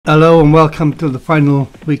Hello and welcome to the final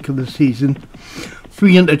week of the season.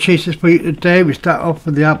 3 hunter chases for you today. We start off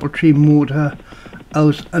with the Apple Tree Motor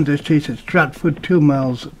House Hunter Chase at Stratford, 2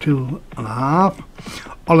 miles 2.5.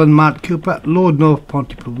 Holland Matt Cooper, Lord North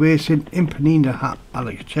Pontypool Racing, Impanina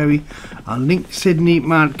Alex Cherry, and Link Sydney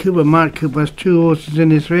Matt Cooper. Matt Cooper has 2 horses in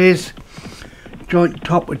this race. Joint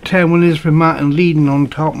top with 10 winners with Martin leading on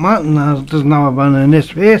top. Martin doesn't have a runner in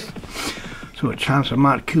this race, so a chance for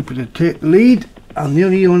Matt Cooper to take the lead. And the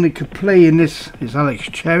only one that could play in this is Alex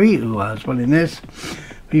Cherry, who has one in this.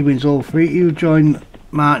 He wins all 3. He'll join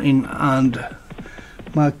Martin and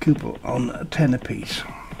Mark Cooper on 10 apiece.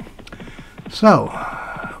 So,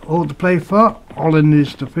 all to play for. Holland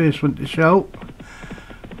is the first one to show.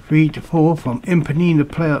 3 to 4 from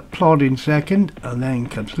Impanina Plod in second, and then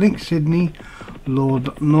comes Link Sydney,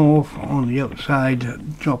 Lord North on the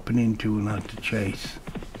outside, dropping into another chase.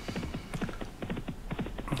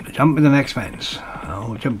 Jump in the next fence.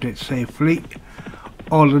 I'll jump it safely.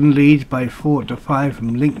 Holland leads by 4 to 5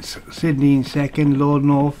 from Links Sydney in second, Lord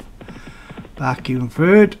North back in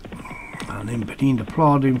third, and Impanina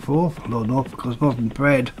Plod in fourth. Lord North, of course, wasn't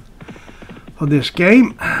bred for this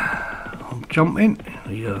game. I'm jumping.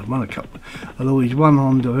 He won a couple, although he's won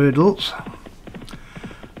on the hurdles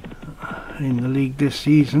in the league this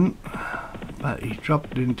season, but he's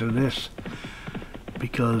dropped into this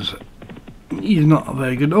because he's not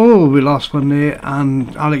very good. Oh, we lost one there,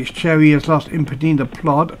 and Alex Cherry has lost Impanina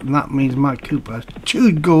Plod, and that means Matt Cooper has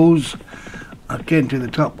 2 goals again to the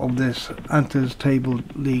top of this Hunters Table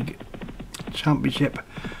League Championship.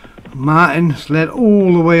 Martin's led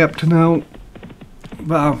all the way up to now,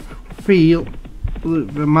 but I feel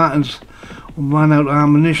that Martin's run out of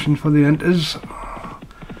ammunition for the Hunters.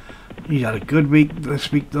 He's had a good week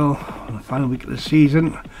this week though, the final week of the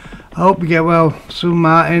season. I hope you get well soon,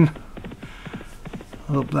 Martin.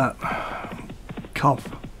 Hope that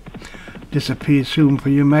cough disappears soon for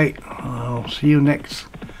you, mate. I'll see you next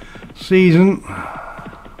season.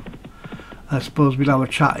 I suppose we'll have a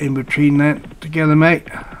chat in between then together, mate.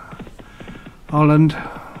 Holland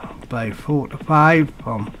by 4 to 5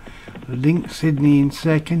 from Link Sydney in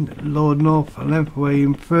second, Lord North a length away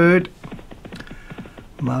in third.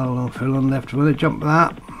 Marlon Phil on left with a jump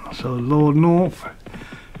that. So Lord North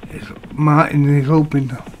is Martin is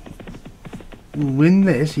hoping win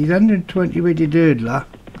this. He's 120 rated hurdler,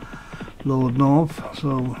 Lord North,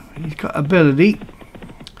 so he's got ability,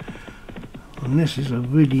 and this is a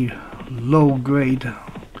really low grade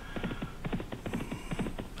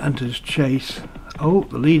Hunter's Chase. Oh,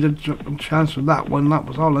 the leader chance with that one, that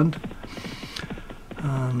was Holland,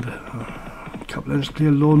 and a couple of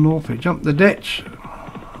clear Lord North. He jumped the ditch.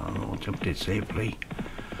 Oh, jumped it safely.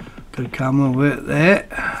 Good camera work there,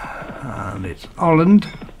 and it's Holland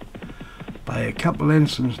by a couple of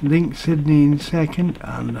instances. Link Sydney in second,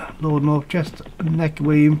 and Lord North just a neck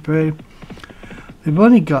away in third. They've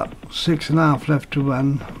only got 6.5 left to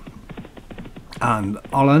run, and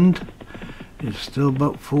Holland is still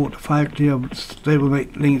about 4 to 5 clear of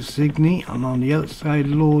stablemate Link Sydney, and on the outside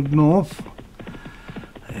Lord North.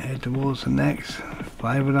 They head towards the next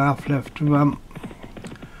 5.5 left to run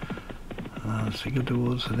as they go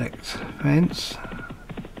towards the next fence.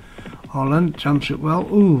 Holland jumps it well.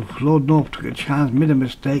 Ooh, Lord North took a chance, made a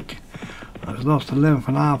mistake. Has lost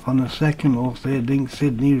 11.5 on the second horse there. Link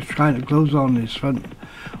Sydney was trying to close on his front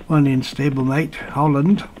one in stablemate.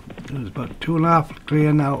 Holland is about 2.5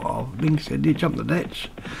 clear now of Link Sydney. Jumped the ditch.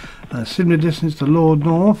 Similar distance to Lord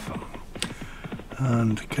North.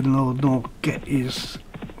 And can Lord North get his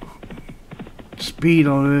speed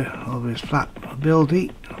on of his flat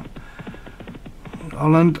ability?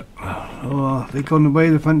 Holland, they've gone away,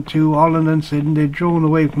 the front 2, Holland and Sydney. They've drawn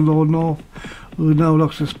away from Lord North, who now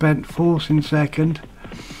looks to spent force in second.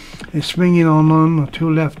 He's swinging on 2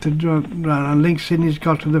 left to run, and Link Sydney's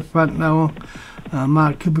got to the front now.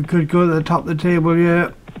 Mark Cooper could go to the top of the table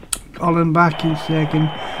here. Holland back in second.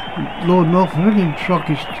 Lord North really struck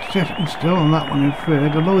his sitting still on that one in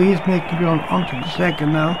third, although he is making it onto the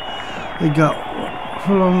second now. They got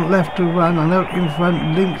full on left to run, and out in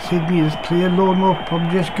front Link Sydney is clear. Lord North probably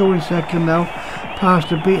just going second now, past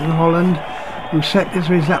the beaten Holland, who set this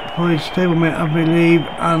race up for his stablemate I believe,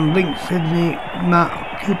 and Link Sydney,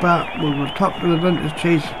 Matt Cooper will go top of the Hunters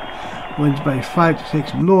Chase, wins by 5 to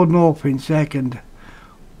 6. Lord North in second,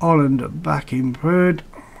 Holland back in third.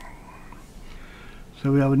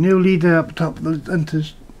 So we have a new leader up top of the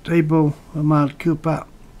Hunters Table, Matt Cooper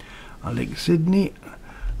and Link Sydney.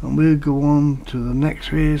 And we'll go on to the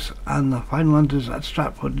next race and the final Hunters at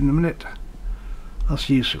Stratford in a minute. I'll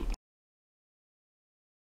see you soon.